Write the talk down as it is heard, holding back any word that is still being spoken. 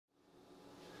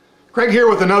Craig here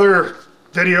with another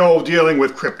video dealing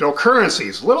with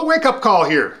cryptocurrencies. A little wake-up call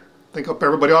here. I think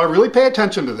everybody ought to really pay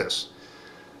attention to this.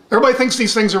 Everybody thinks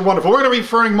these things are wonderful. We're going to be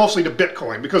referring mostly to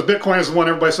Bitcoin because Bitcoin is the one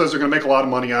everybody says they're going to make a lot of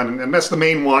money on, and that's the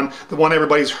main one, the one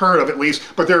everybody's heard of at least,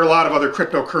 but there are a lot of other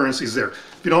cryptocurrencies there.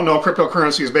 If you don't know,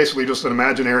 cryptocurrency is basically just an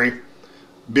imaginary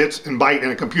bit and byte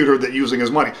in a computer that you're using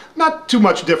as money. Not too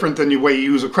much different than the way you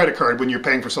use a credit card when you're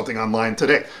paying for something online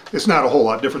today. It's not a whole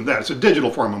lot different than that. It's a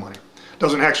digital form of money. It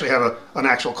doesn't actually have an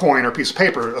actual coin or piece of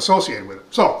paper associated with it.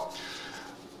 So,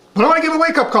 but I want to give a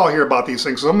wake-up call here about these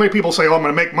things. So many people say, oh, I'm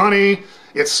going to make money,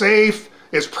 it's safe,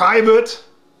 it's private.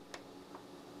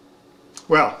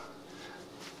 Well,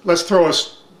 let's throw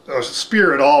a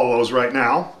spear at all of those right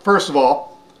now. First of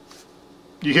all,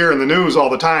 you hear in the news all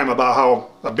the time about how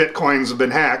Bitcoins have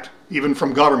been hacked, even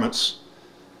from governments.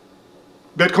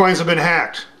 Bitcoins have been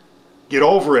hacked. Get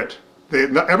over it.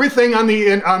 Everything on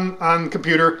the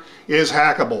computer is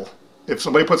hackable. If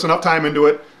somebody puts enough time into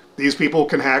it, these people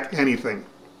can hack anything.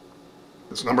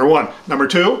 That's number one. Number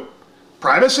two,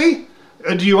 privacy.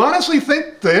 Do you honestly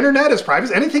think the internet is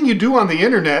private? Anything you do on the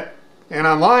internet and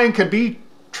online can be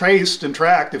traced and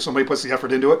tracked if somebody puts the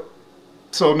effort into it.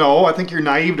 So no, I think you're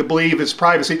naive to believe it's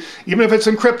privacy. Even if it's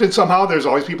encrypted somehow, there's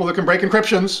always people that can break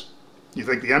encryptions. You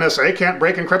think the NSA can't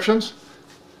break encryptions?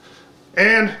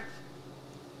 And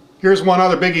here's one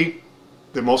other biggie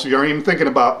that most of you aren't even thinking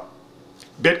about.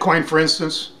 Bitcoin, for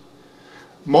instance.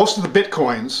 Most of the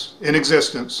Bitcoins in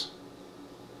existence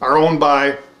are owned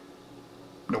by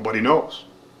nobody knows.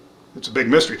 It's a big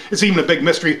mystery. It's even a big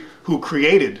mystery who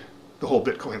created the whole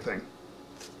Bitcoin thing,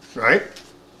 right?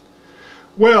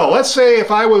 Well, let's say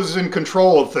if I was in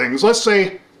control of things, let's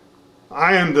say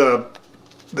I am the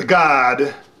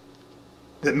god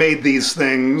that made these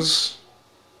things,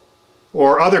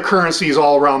 or other currencies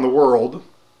all around the world,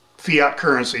 fiat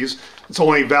currencies. It's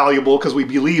only valuable because we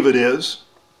believe it is.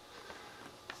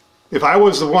 If I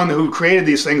was the one who created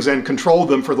these things and controlled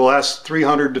them for the last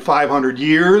 300 to 500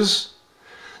 years,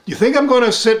 do you think I'm going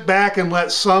to sit back and let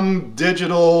some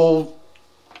digital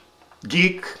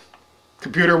geek,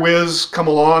 computer whiz come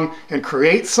along and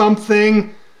create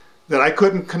something that I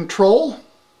couldn't control?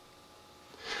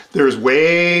 There's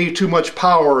way too much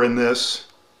power in this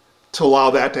to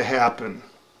allow that to happen.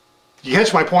 You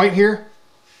catch my point here?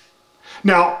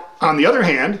 Now, on the other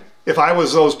hand, if I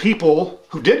was those people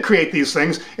who did create these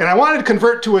things and I wanted to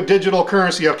convert to a digital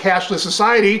currency, a cashless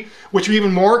society, which are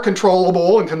even more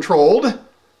controllable and controlled,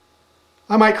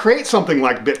 I might create something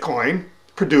like Bitcoin,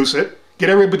 produce it, get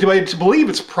everybody to believe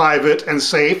it's private and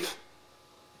safe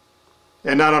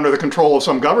and not under the control of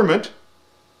some government,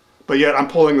 but yet I'm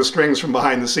pulling the strings from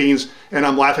behind the scenes and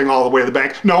I'm laughing all the way to the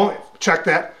bank. No, check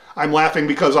that. I'm laughing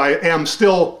because I am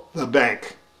still the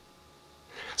bank.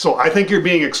 So I think you're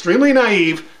being extremely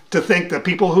naive to think that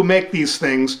people who make these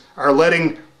things are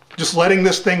just letting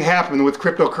this thing happen with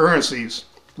cryptocurrencies.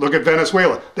 Look at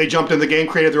Venezuela. They jumped in the game,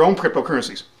 created their own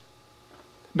cryptocurrencies.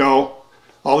 No,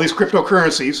 all these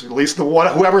cryptocurrencies, at least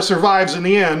whoever survives in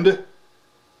the end,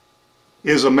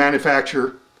 is a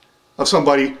manufacturer of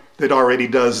somebody that already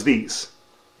does these.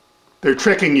 They're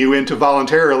tricking you into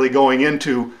voluntarily going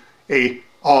into a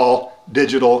all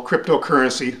digital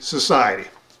cryptocurrency society.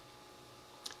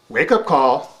 Wake up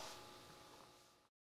call.